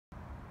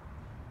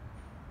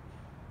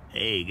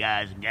Hey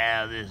guys and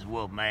gals, this is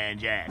Wolfman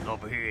Jack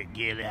over here at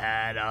Gilly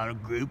Hyde Auto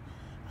Group.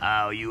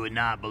 Oh, you would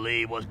not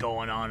believe what's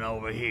going on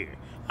over here.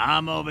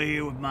 I'm over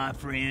here with my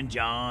friend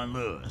John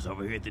Lewis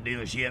over here at the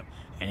dealership,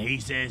 and he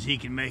says he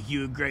can make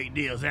you a great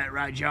deal. Is that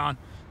right, John?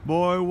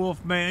 Boy,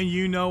 Wolfman,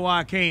 you know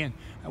I can.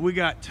 We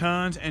got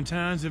tons and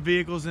tons of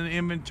vehicles in the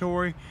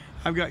inventory.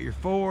 I've got your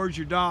Fords,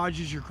 your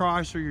Dodges, your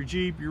Chrysler, your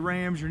Jeep, your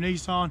Rams, your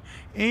Nissan,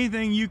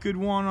 anything you could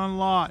want on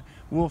lot,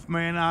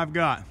 Wolfman, I've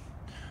got.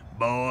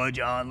 Boy,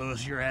 John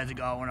Lewis sure has it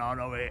going on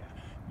over here.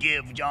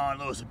 Give John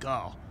Lewis a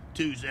call,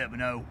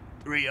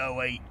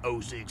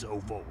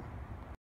 270-308-0604.